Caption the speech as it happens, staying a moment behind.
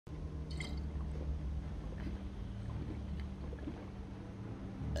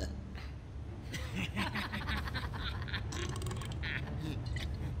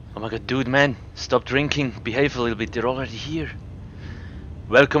my god, dude, man, stop drinking, behave a little bit, they're already here.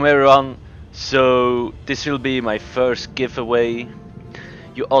 Welcome everyone, so this will be my first giveaway.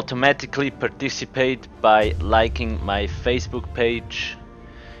 You automatically participate by liking my Facebook page.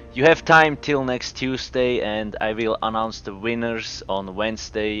 You have time till next Tuesday and I will announce the winners on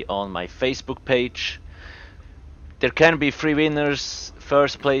Wednesday on my Facebook page. There can be 3 winners.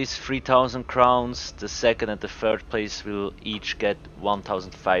 First place 3000 crowns, the second and the third place will each get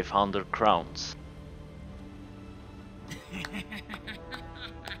 1500 crowns.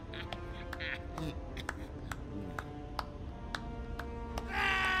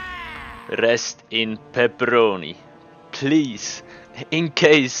 Rest in pepperoni, please, in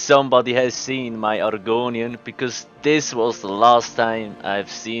case somebody has seen my Argonian, because this was the last time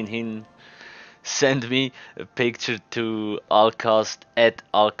I've seen him. Send me a picture to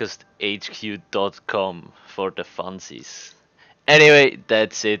alcast@alcasthq.com for the funsies. Anyway,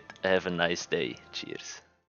 that's it. Have a nice day. Cheers.